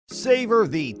Savor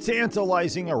the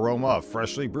tantalizing aroma of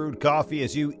freshly brewed coffee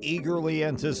as you eagerly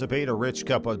anticipate a rich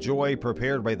cup of joy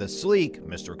prepared by the sleek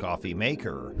Mr. Coffee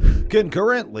Maker.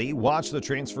 Concurrently, watch the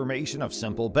transformation of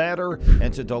simple batter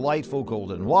into delightful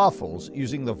golden waffles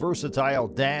using the versatile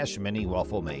Dash Mini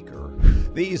Waffle Maker.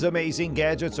 These amazing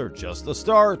gadgets are just the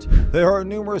start. There are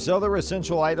numerous other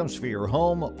essential items for your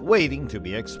home waiting to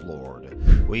be explored.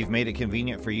 We've made it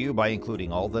convenient for you by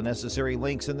including all the necessary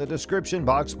links in the description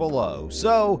box below.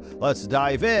 So let's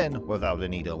dive in without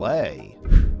any delay.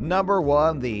 Number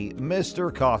 1. The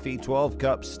Mr. Coffee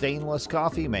 12-Cup Stainless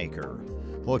Coffee Maker.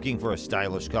 Looking for a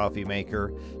stylish coffee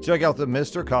maker? Check out the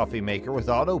Mr. Coffee Maker with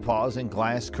auto pause and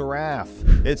glass carafe.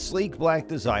 Its sleek black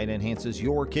design enhances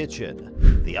your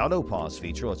kitchen. The auto pause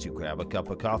feature lets you grab a cup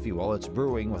of coffee while it's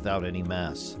brewing without any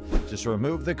mess. Just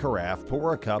remove the carafe,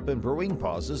 pour a cup, and brewing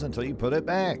pauses until you put it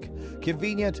back.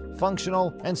 Convenient,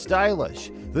 functional, and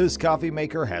stylish. This coffee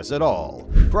maker has it all.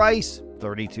 Price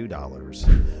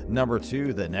 $32. Number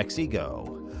 2. The Nexi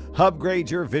Go. Upgrade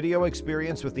your video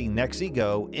experience with the Nexi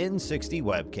Go N60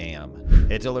 webcam.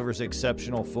 It delivers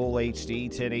exceptional Full HD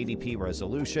 1080p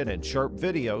resolution and sharp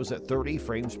videos at 30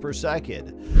 frames per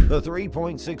second. The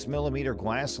 3.6mm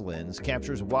glass lens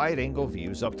captures wide-angle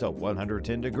views up to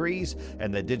 110 degrees,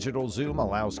 and the digital zoom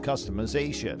allows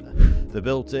customization. The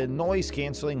built-in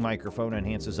noise-canceling microphone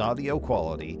enhances audio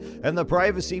quality, and the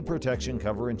privacy protection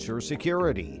cover ensures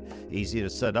security. Easy to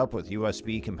set up with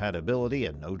USB compatibility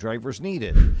and no drivers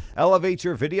needed. Elevate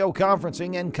your video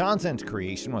conferencing and content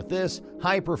creation with this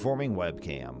high-performing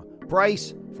webcam.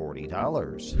 Price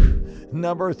 $40.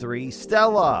 Number 3.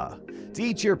 Stella.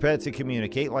 Teach your pet to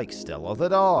communicate like Stella the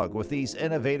dog with these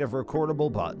innovative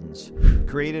recordable buttons.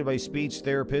 Created by speech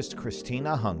therapist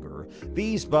Christina Hunger,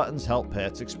 these buttons help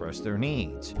pets express their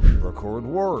needs. Record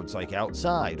words like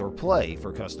outside or play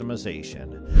for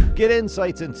customization. Get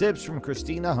insights and tips from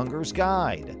Christina Hunger's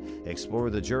guide. Explore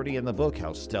the journey in the book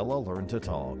How Stella Learned to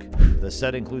Talk. The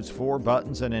set includes 4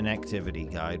 buttons and an activity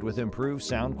guide with improved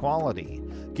sound quality.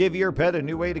 Give your pet a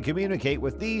new way to communicate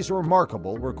with these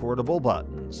remarkable recordable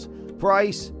buttons.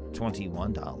 Price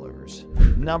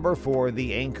 $21. Number 4.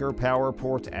 The Anker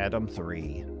PowerPort Atom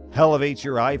 3. Elevate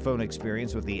your iPhone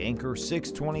experience with the Anker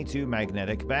 622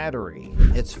 magnetic battery.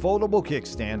 Its foldable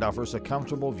kickstand offers a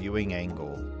comfortable viewing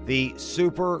angle. The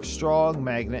super strong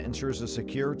magnet ensures a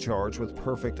secure charge with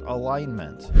perfect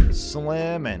alignment.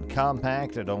 Slim and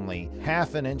compact at only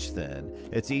half an inch thin,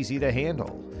 it's easy to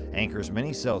handle. Anker's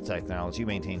mini cell technology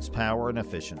maintains power and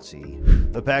efficiency.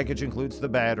 The package includes the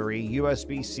battery,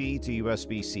 USB-C to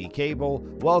USB-C cable,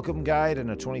 welcome guide,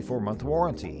 and a 24-month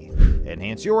warranty.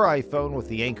 Enhance your iPhone with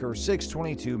the Anker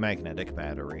 622 magnetic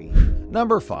battery.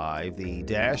 Number 5. The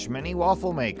Dash Mini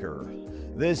Waffle Maker.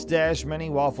 This Dash Mini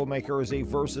Waffle Maker is a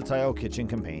versatile kitchen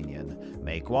companion.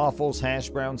 Make waffles, hash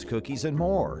browns, cookies, and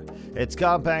more. Its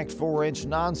compact 4-inch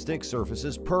non-stick surface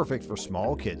is perfect for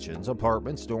small kitchens,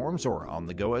 apartments, dorms, or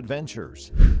on-the-go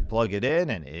adventures. Plug it in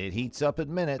and it heats up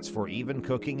in minutes for even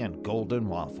cooking and golden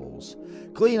waffles.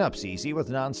 Cleanup's easy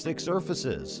with non-stick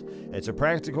surfaces. It's a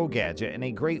practical gadget and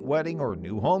a great wedding or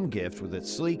new home gift with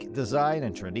its sleek design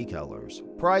and trendy colors.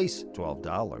 Price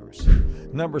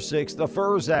 $12. Number 6. The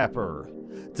Fur Zapper.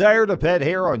 Tired of pet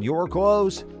hair on your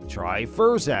clothes? Try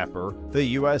Fur Zapper, the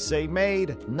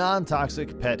USA-made,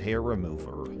 non-toxic pet hair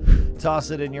remover.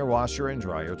 Toss it in your washer and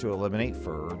dryer to eliminate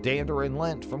fur, dander, and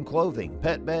lint from clothing,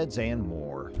 pet beds, and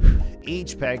more.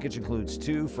 Each package includes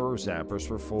 2 Fur Zappers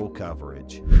for full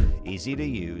coverage. Easy to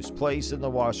use, place in the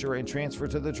washer and transfer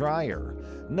to the dryer.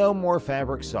 No more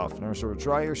fabric softeners or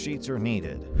dryer sheets are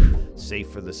needed. Safe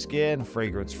for the skin,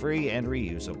 fragrance-free, and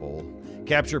reusable.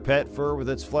 Capture pet fur with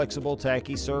its flexible,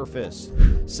 tacky surface.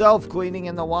 Self-cleaning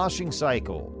in the washing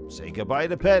cycle. Say goodbye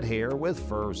to pet hair with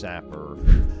Fur Zapper.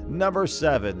 Number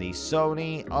 7. The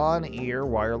Sony On-Ear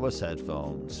Wireless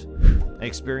Headphones.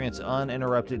 Experience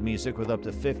uninterrupted music with up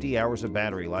to 50 hours of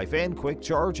battery life and quick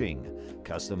charging.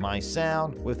 Customize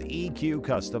sound with EQ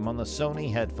Custom on the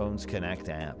Sony Headphones Connect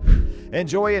app.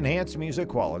 Enjoy enhanced music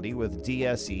quality with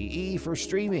DSEE for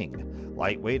streaming.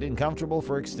 Lightweight and comfortable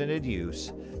for extended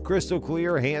use. Crystal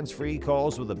clear hands-free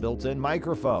calls with a built-in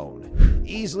microphone.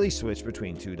 Easily switch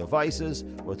between 2 devices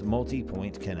with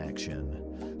multi-point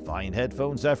connection. Find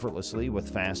headphones effortlessly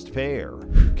with Fast Pair.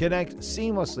 Connect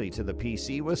seamlessly to the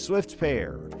PC with Swift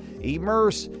Pair.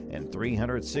 Immerse in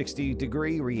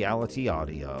 360-degree reality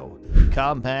audio.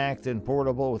 Compact and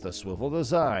portable with a swivel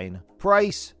design.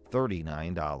 Price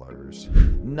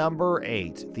 $39. Number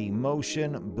 8. The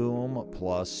Motion Boom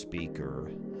Plus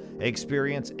Speaker.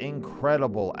 Experience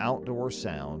incredible outdoor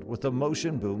sound with the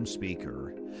Motion Boom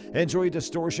speaker. Enjoy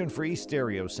distortion-free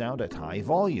stereo sound at high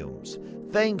volumes,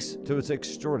 thanks to its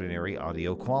extraordinary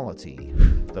audio quality.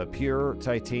 The pure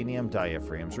titanium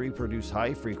diaphragms reproduce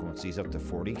high frequencies up to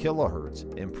 40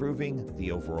 kHz, improving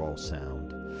the overall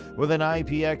sound. With an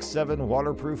IPX7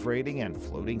 waterproof rating and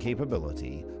floating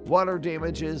capability, water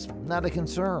damage is not a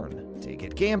concern. Take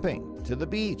it camping, to the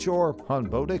beach, or on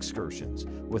boat excursions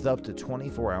with up to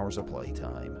 24 hours of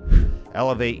playtime.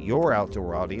 Elevate your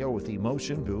outdoor audio with the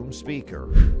Motion Boom speaker.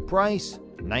 Price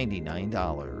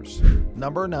 $99.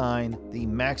 Number 9. The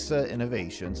Maxa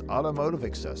Innovations Automotive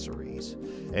Accessories.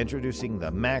 Introducing the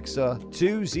Maxa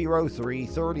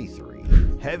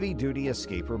 20333 Heavy-Duty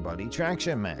Escaper Buddy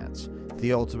Traction Mats,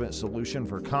 the ultimate solution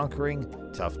for conquering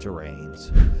tough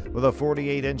terrains. With a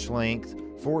 48-inch length,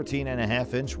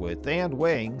 14.5-inch width, and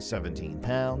weighing 17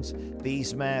 pounds,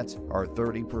 these mats are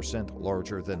 30%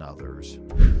 larger than others.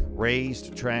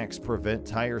 Raised tracks prevent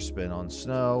tire spin on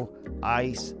snow,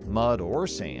 ice, mud, or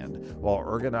sand, while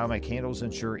ergonomic handles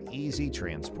ensure easy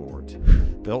transport.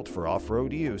 Built for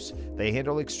off-road use, they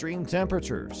handle extreme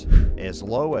temperatures, as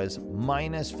low as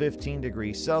 -15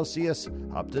 degrees Celsius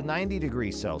up to 90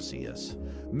 degrees Celsius.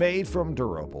 Made from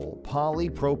durable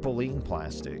polypropylene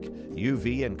plastic,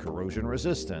 UV and corrosion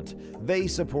resistant, they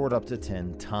support up to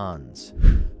 10 tons.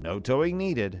 No towing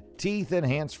needed, teeth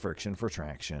enhance friction for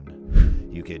traction.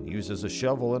 You can use as a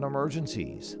shovel in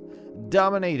emergencies.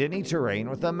 Dominate any terrain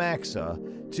with the Maxa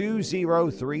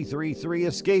 20333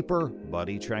 Escaper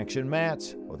Buddy Traction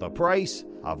Mats with a price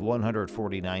of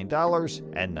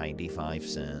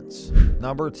 $149.95.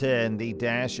 Number 10. The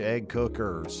Dash Egg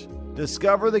Cookers.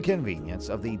 Discover the convenience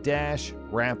of the Dash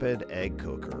Rapid Egg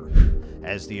Cooker.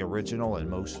 As the original and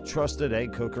most trusted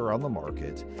egg cooker on the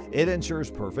market, it ensures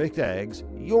perfect eggs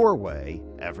your way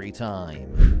every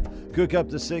time. Cook up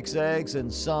to 6 eggs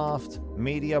in soft,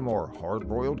 medium, or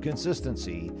hard-boiled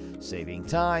consistency, saving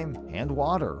time and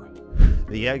water.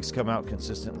 The eggs come out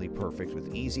consistently perfect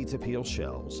with easy-to-peel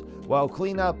shells, while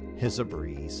cleanup is a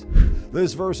breeze.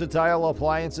 This versatile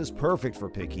appliance is perfect for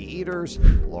picky eaters,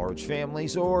 large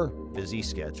families, or busy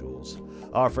schedules,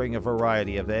 offering a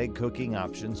variety of egg cooking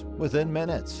options within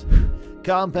minutes.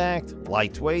 Compact,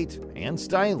 lightweight, and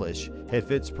stylish, it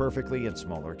fits perfectly in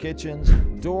smaller kitchens,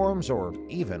 dorms, or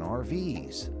even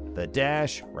RVs. The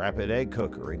Dash Rapid Egg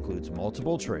Cooker includes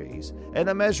multiple trays and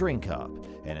a measuring cup,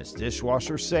 and is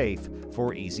dishwasher safe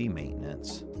for easy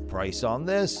maintenance. Price on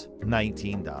this,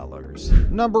 $19.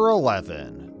 Number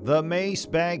 11. The Mace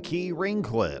Bag Key Ring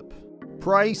Clip.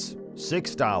 Price,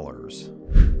 $6.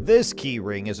 This key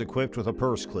ring is equipped with a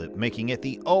purse clip, making it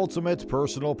the ultimate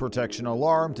personal protection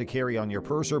alarm to carry on your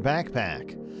purse or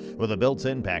backpack. With a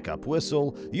built-in backup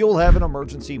whistle, you'll have an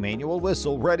emergency manual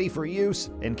whistle ready for use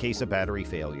in case of battery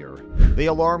failure. The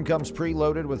alarm comes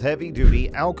preloaded with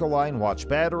heavy-duty alkaline watch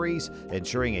batteries,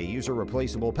 ensuring a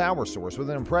user-replaceable power source with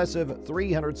an impressive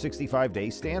 365-day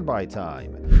standby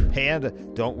time.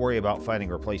 And don't worry about finding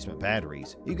replacement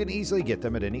batteries. You can easily get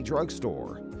them at any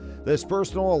drugstore. This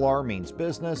personal alarm means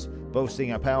business,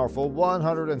 boasting a powerful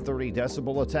 130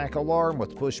 decibel attack alarm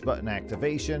with push-button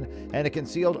activation and a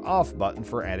concealed off button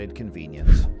for added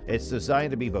convenience. It's designed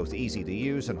to be both easy to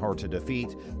use and hard to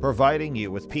defeat, providing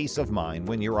you with peace of mind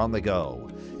when you're on the go.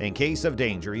 In case of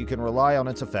danger, you can rely on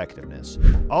its effectiveness.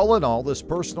 All in all, this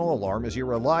personal alarm is your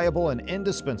reliable and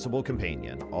indispensable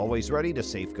companion, always ready to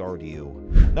safeguard you.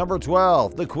 Number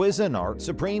 12. The Cuisinart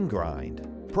Supreme Grind.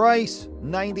 Price,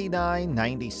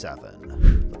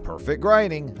 $99.97. The perfect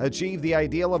grinding. Achieve the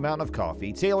ideal amount of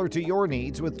coffee tailored to your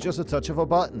needs with just a touch of a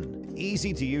button.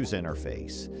 Easy to use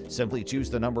interface. Simply choose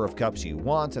the number of cups you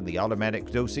want and the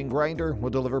automatic dosing grinder will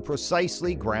deliver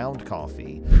precisely ground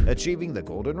coffee, achieving the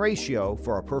golden ratio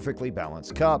for a perfectly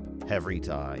balanced cup every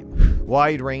time.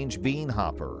 Wide range bean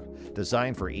hopper.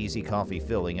 Designed for easy coffee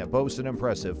filling, it boasts an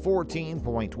impressive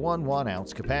 14.11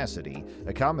 ounce capacity,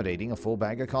 accommodating a full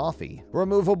bag of coffee.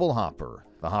 Removable hopper.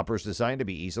 The hopper is designed to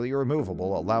be easily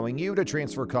removable, allowing you to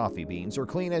transfer coffee beans or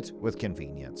clean it with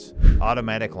convenience.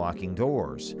 Automatic locking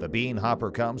doors. The bean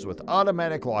hopper comes with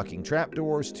automatic locking trap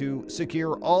doors to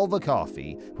secure all the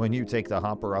coffee when you take the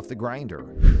hopper off the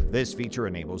grinder. This feature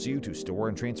enables you to store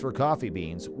and transfer coffee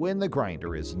beans when the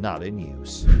grinder is not in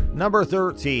use. Number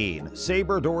 13.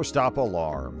 Sabre Doorstop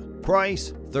Alarm.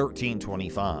 Price,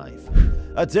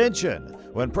 $13.25. Attention!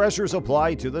 When pressure is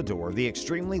applied to the door, the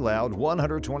extremely loud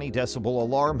 120 decibel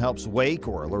alarm helps wake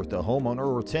or alert the homeowner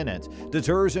or tenant,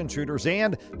 deters intruders,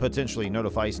 and potentially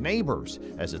notifies neighbors,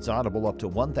 as it's audible up to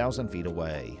 1,000 feet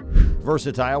away.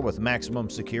 Versatile with maximum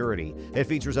security, it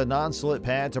features a non-slit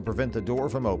pad to prevent the door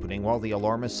from opening while the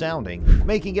alarm is sounding,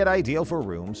 making it ideal for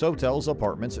rooms, hotels,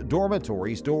 apartments,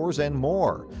 dormitories, doors, and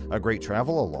more. A great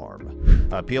travel alarm.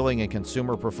 Appealing and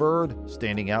consumer preferred,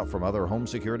 standing out from other home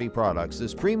security products,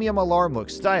 this premium alarm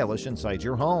looks stylish inside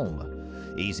your home.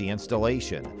 Easy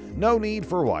installation. No need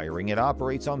for wiring. It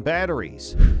operates on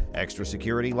batteries. Extra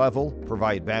security level.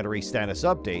 Provide battery status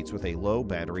updates with a low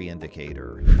battery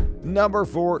indicator. Number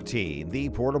 14. The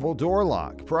portable door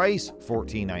lock. Price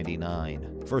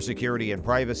 $14.99. For security and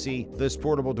privacy, this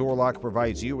portable door lock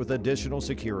provides you with additional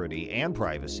security and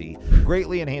privacy,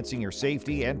 greatly enhancing your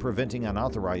safety and preventing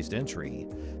unauthorized entry.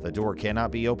 The door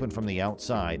cannot be opened from the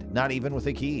outside, not even with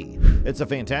a key. It's a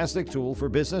fantastic tool for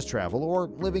business travel or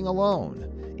living alone.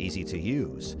 Easy to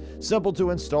use. Simple to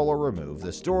install or remove,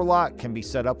 this door lock can be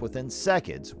set up within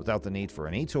seconds without the need for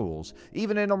any tools,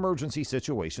 even in emergency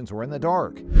situations or in the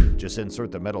dark. Just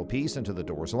insert the metal piece into the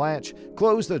door's latch,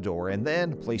 close the door, and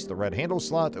then place the red handle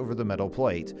slot over the metal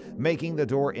plate, making the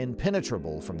door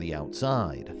impenetrable from the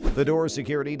outside. The door's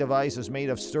security device is made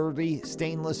of sturdy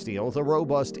stainless steel with a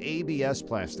robust ABS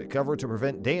plastic cover to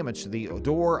prevent damage to the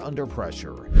door under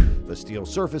pressure. The steel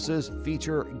surfaces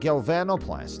feature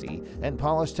galvanoplasty and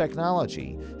polished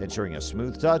technology, ensuring a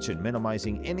smooth touch and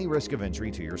minimizing any risk of injury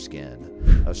to your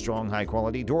skin. A strong,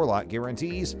 high-quality door lock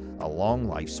guarantees a long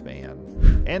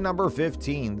lifespan. And number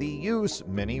 15, the Use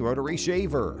Mini Rotary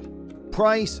Shaver.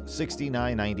 Price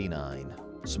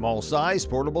 $69.99. Small size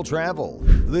portable travel.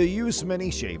 The Use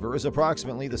Mini Shaver is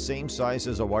approximately the same size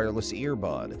as a wireless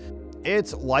earbud.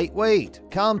 It's lightweight,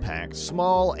 compact,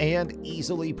 small, and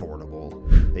easily portable.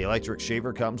 The electric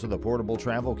shaver comes with a portable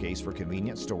travel case for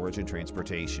convenient storage and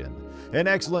transportation. An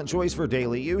excellent choice for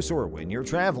daily use or when you're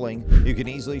traveling. You can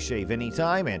easily shave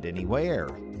anytime and anywhere.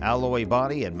 Alloy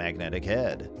body and magnetic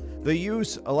head. The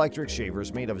Use electric shaver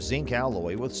is made of zinc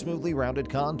alloy with smoothly rounded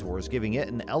contours, giving it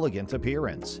an elegant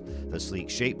appearance. The sleek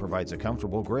shape provides a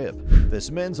comfortable grip. This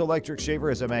men's electric shaver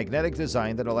has a magnetic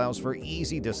design that allows for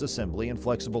easy disassembly and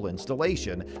flexible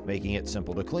installation, making it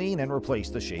simple to clean and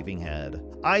replace the shaving head.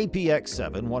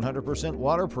 IPX7 100%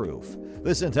 waterproof.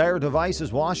 This entire device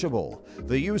is washable.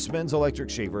 The Use men's electric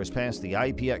shaver has passed the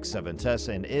IPX7 test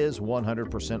and is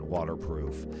 100%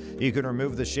 waterproof. You can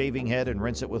remove the shaving head and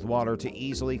rinse it with water to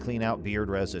easily clean out beard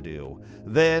residue.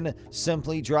 Then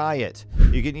simply dry it.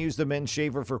 You can use the men's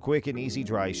shaver for quick and easy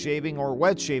dry shaving or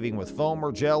wet shaving with foam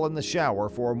or gel in the shower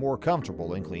for a more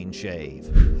comfortable and clean shave.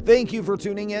 Thank you for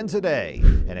tuning in today.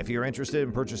 And if you're interested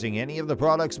in purchasing any of the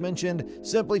products mentioned,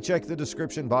 simply check the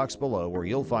description box below where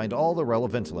you'll find all the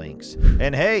relevant links.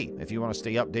 And hey, if you want to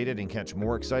stay updated and catch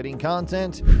more exciting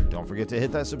content, don't forget to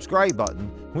hit that subscribe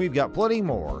button. We've got plenty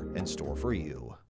more in store for you.